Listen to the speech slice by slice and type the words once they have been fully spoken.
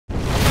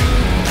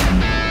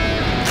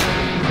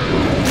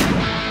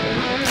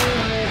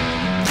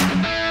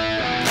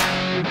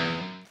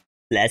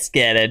Let's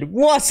get it.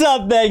 What's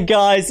up then,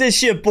 guys?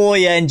 It's your boy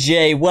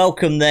NJ.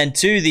 Welcome then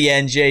to the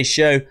NJ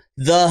Show,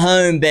 the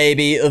home,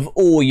 baby, of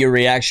all your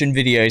reaction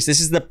videos. This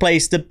is the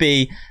place to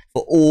be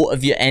for all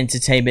of your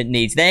entertainment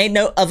needs. There ain't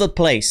no other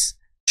place.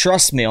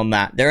 Trust me on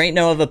that. There ain't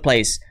no other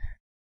place.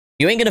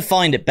 You ain't gonna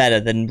find it better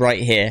than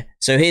right here.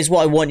 So here's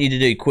what I want you to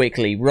do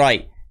quickly.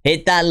 Right,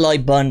 hit that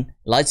like button,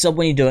 lights up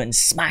when you do it, and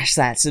smash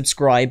that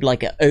subscribe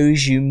like it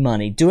owes you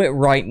money. Do it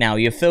right now.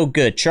 You'll feel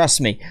good. Trust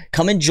me.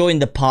 Come and join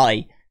the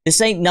party. This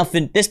ain't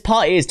nothing. This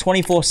party is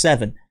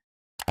 24/7.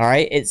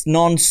 Alright? It's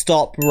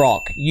non-stop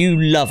rock.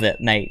 You love it,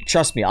 mate.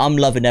 Trust me, I'm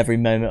loving every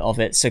moment of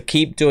it. So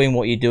keep doing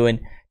what you're doing.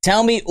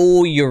 Tell me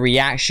all your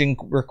reaction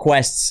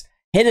requests.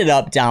 Hit it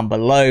up down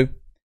below.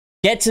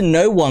 Get to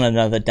know one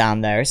another down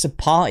there. It's a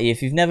party.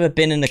 If you've never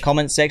been in the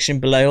comment section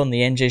below on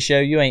the NJ Show,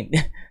 you ain't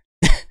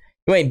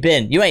you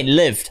ain't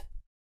lived.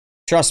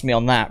 Trust me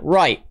on that.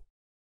 Right.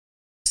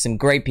 Some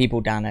great people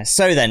down there.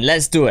 So then,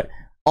 let's do it.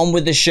 On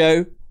with the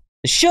show.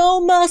 The show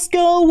must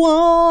go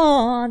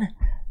on.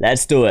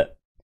 Let's do it.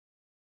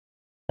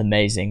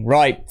 Amazing.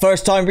 Right,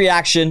 first time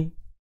reaction.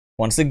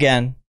 Once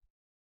again.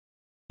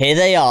 Here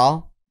they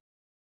are.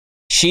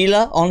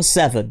 Sheila On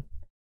 7.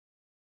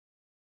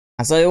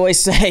 As I always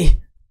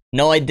say,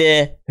 no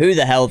idea who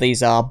the hell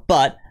these are,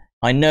 but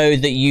I know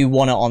that you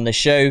want it on the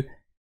show.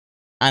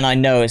 And I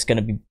know it's going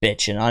to be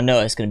bitchin'. I know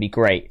it's going to be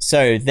great.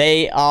 So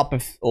they are,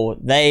 or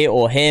they,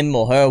 or him,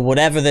 or her,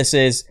 whatever this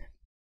is,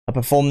 are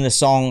performing the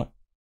song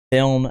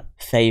Film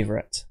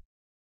Favorit.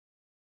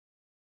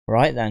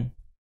 Right then.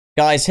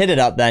 Guys, hit it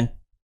up then.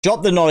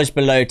 Drop the knowledge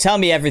below. Tell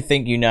me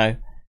everything you know.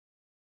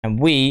 And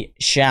we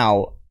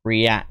shall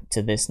react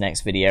to this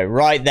next video.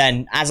 Right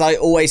then. As I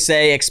always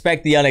say,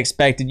 expect the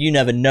unexpected. You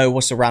never know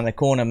what's around the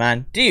corner,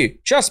 man. Do you?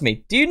 Trust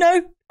me. Do you know?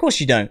 Of course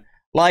you don't.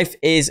 Life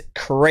is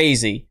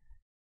crazy.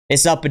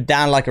 It's up and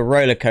down like a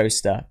roller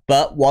coaster.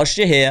 But whilst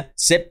you're here,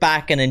 sit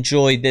back and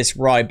enjoy this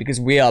ride because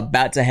we are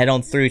about to head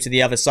on through to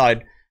the other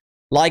side.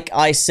 Like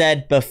I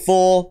said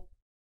before,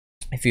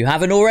 if you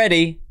haven't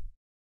already,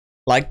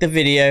 like the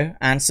video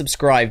and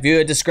subscribe.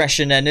 Viewer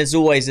discretion and as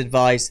always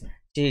advised.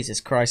 Jesus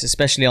Christ,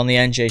 especially on the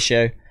NJ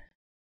Show.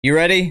 You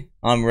ready?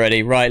 I'm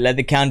ready. Right, let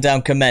the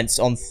countdown commence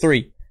on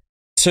 3,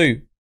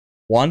 2,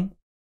 1.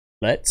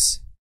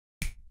 Let's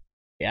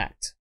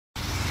react.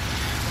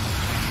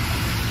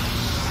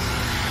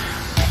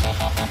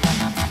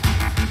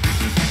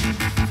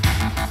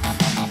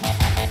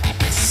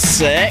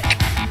 Sick.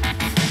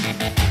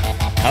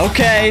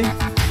 Okay.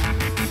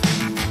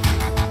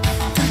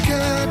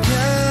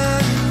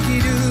 Terkadang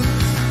hidup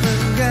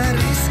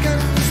menggariskan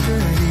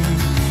misteri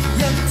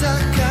yang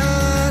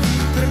takkan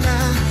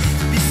pernah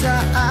bisa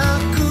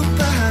aku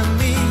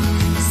pahami,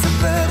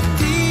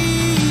 seperti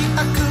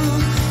aku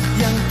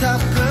yang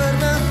tak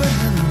pernah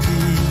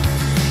berhenti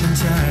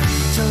mencari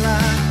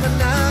celah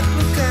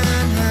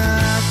menaklukkan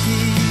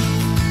hati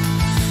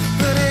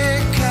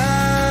mereka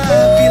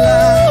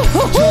bilang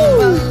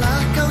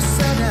cobalah kau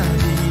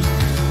sadari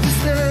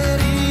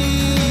misteri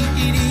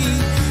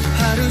ini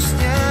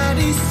harusnya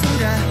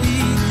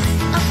disudahi.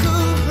 Aku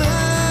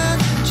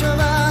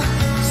mencoba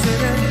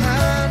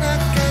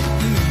sederhanakan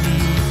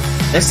ini.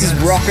 This is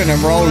rockin'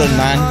 and rollin',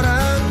 man.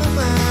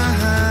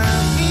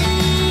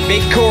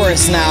 Big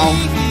chorus now.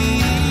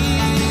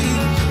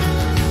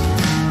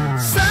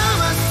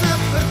 Sama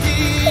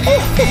seperti di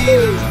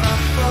film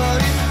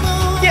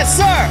favoritmu. Yes,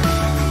 sir.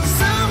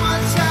 Semua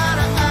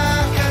cara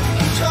akan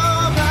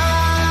kucoba,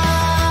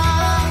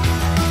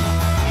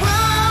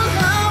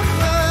 walau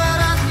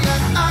berat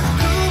yang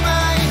aku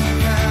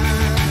mainkan,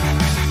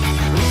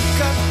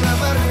 bukanlah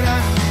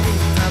berat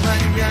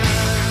utamanya.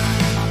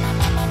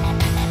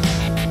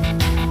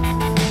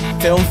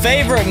 Film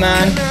Favorit,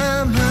 man.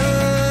 Karena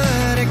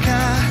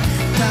mereka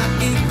tak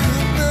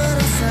ikut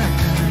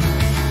merasakan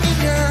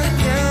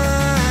indahnya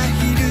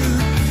hidup,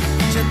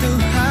 jatuh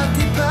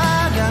hati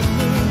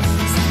padamu.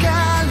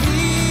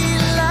 Sekali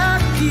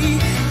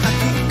lagi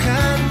aku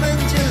kan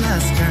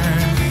menjelaskan,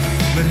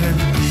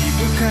 berhenti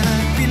bukan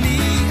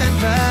pilihan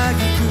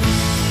bagiku.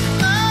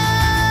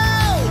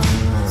 Oh,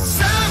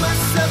 sama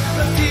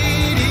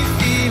seperti di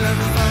film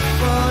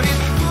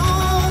favoritmu,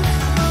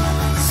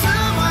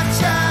 semua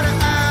cara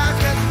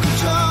akan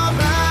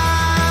kucoba,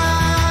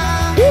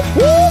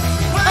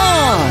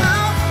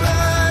 walau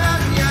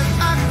berat yang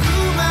aku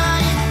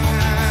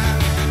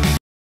mainkan.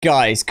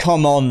 Guys,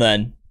 come on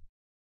then.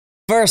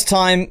 First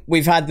time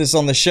we've had this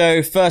on the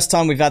show. First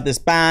time we've had this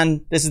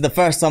band. This is the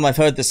first time I've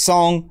heard the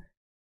song.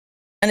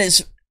 And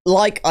it's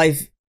like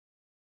I've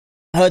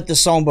heard the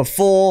song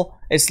before.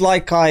 It's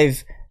like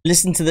I've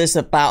listened to this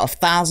about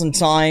 1,000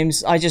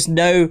 times. I just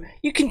know,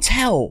 you can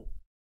tell.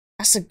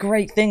 That's a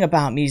great thing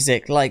about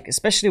music. Like,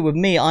 especially with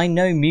me, I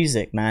know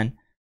music, man.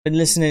 Been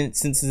listening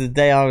since the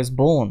day I was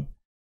born.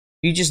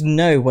 You just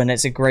know when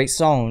it's a great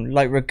song.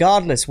 Like,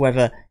 regardless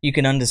whether you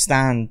can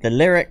understand the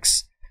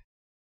lyrics.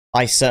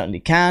 I certainly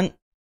can.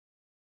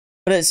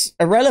 But it's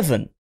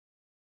irrelevant.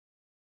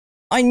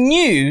 I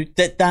knew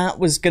that that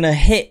was going to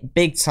hit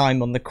big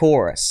time on the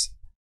chorus.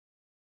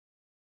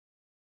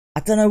 I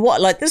don't know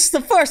what. Like, this is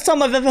the first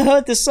time I've ever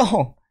heard this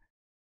song.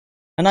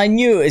 And I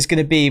knew it was going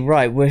to be,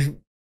 right,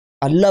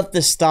 I love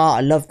the start.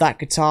 I love that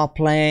guitar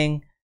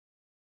playing.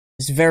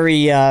 It's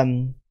very,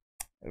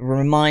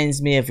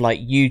 reminds me of like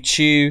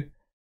U2,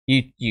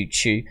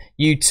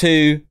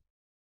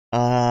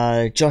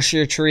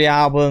 Joshua Tree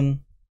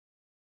album.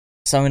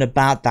 Something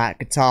about that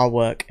guitar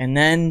work. And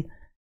then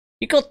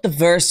you got the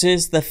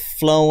verses, they're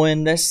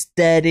flowing, they're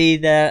steady,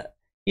 they're,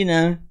 you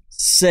know,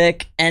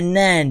 sick. And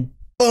then,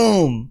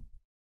 boom,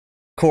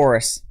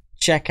 chorus.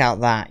 Check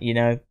out that, you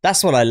know.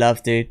 That's what I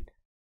love, dude.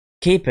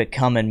 Keep it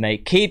coming,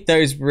 mate. Keep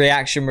those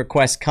reaction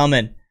requests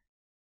coming.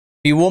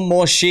 If you want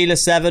more Sheila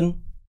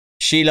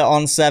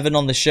On 7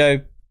 on the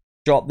show,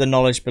 drop the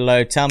knowledge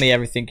below. Tell me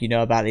everything you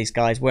know about these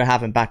guys. We're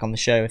having back on the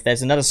show. If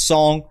there's another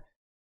song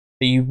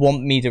that you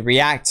want me to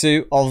react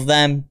to of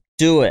them,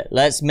 do it.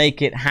 Let's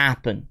make it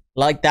happen.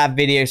 Like that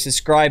video,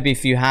 subscribe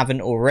if you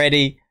haven't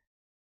already.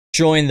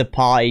 Join the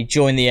party,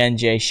 join the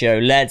NJ show.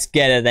 Let's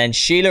get it then.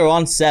 Sheila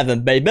On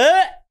 7, baby.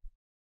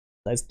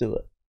 Let's do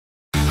it.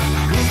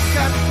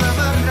 Bukan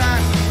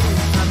pemeran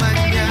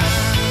utamanya.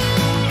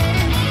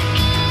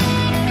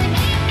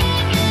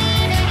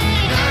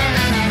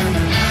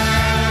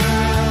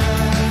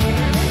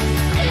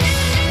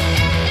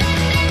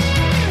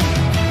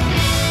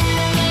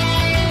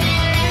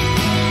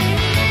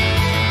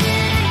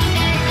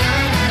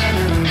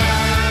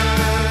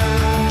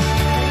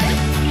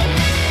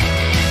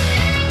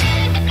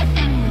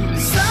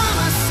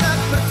 Sama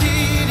seperti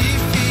di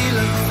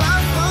film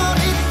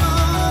favoritmu,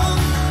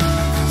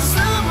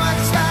 semua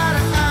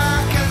cara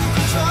akan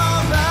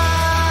kucoba.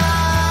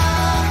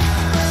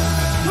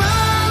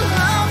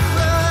 Walau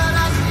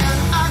peran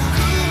yang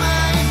aku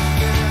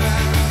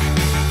mainkan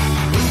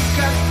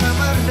bukan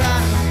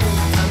pemeran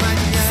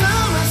utamanya.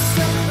 Sama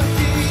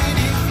seperti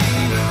di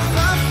film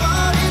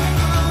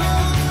favoritmu,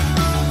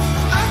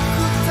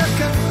 aku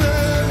takkan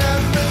pernah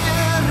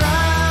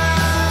menyerah.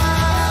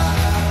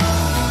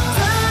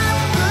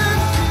 Tak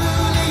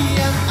peduli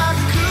yang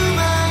aku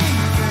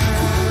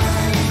mainkan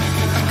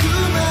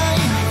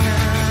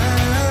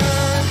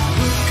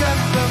bukan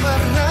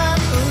pemeran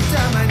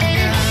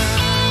utamanya.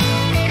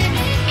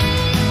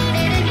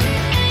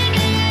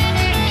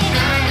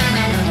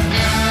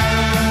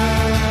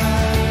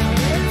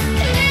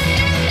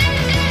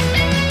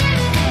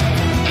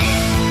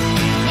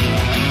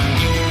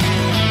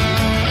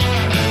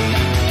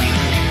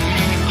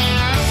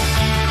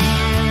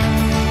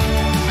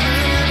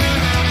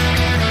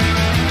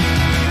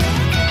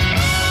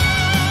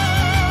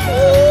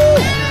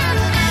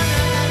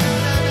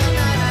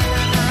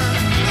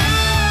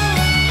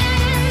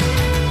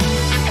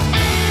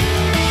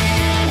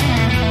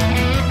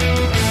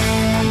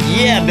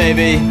 Yeah,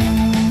 baby.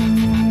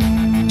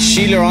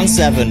 Sheila On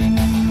 7.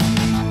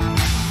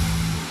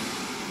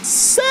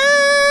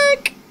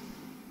 Sick!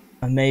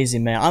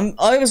 Amazing, man.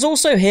 I was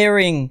also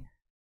hearing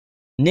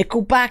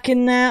Nickelback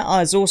in there. I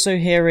was also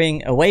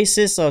hearing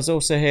Oasis. I was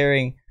also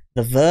hearing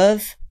The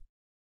Verve.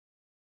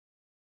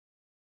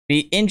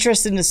 Be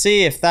interesting to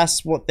see if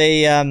that's what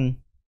they,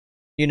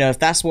 you know, if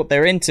that's what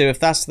they're into, if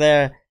that's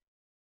their,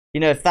 you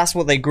know, if that's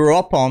what they grew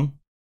up on,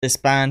 this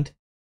band.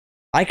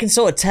 I can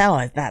sort of tell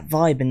that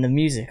vibe in the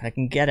music. I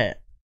can get it.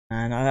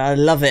 And I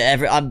love it.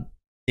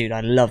 Dude,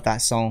 I love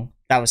that song.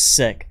 That was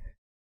sick.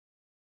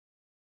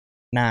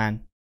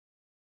 Man.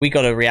 We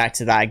got to react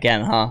to that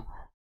again, huh?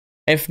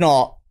 If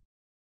not,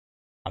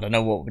 I don't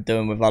know what we're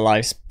doing with our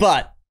lives.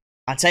 But,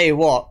 I tell you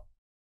what.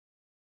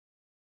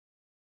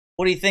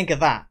 What do you think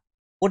of that?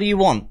 What do you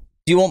want?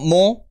 Do you want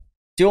more?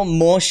 Do you want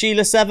more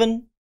Sheila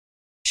 7?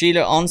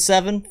 Sheila On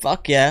 7?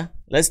 Fuck yeah.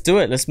 Let's do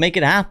it. Let's make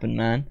it happen,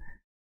 man.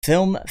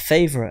 Film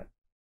Favorit.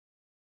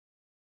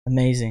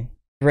 Amazing.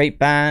 Great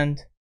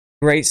band.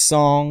 Great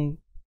song.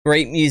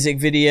 Great music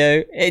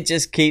video. It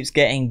just keeps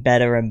getting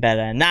better and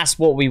better. And that's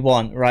what we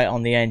want right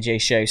on the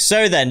NJ show.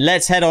 So then,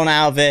 let's head on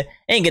out of it.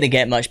 Ain't gonna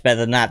get much better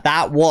than that.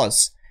 That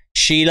was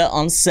Sheila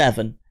On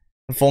 7.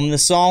 Performing the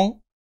song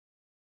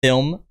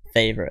Film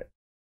Favorit.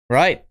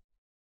 Right.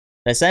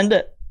 Let's end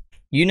it.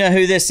 You know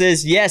who this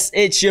is. Yes,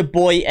 it's your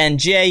boy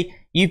NJ.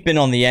 You've been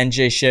on the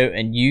NJ show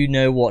and you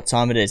know what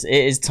time it is.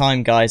 It is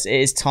time, guys. It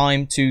is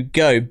time to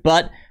go.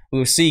 But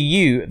we'll see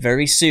you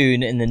very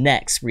soon in the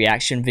next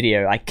reaction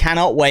video. I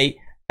cannot wait.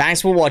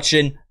 Thanks for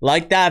watching.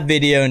 Like that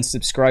video and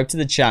subscribe to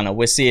the channel.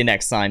 We'll see you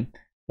next time.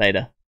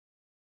 Later.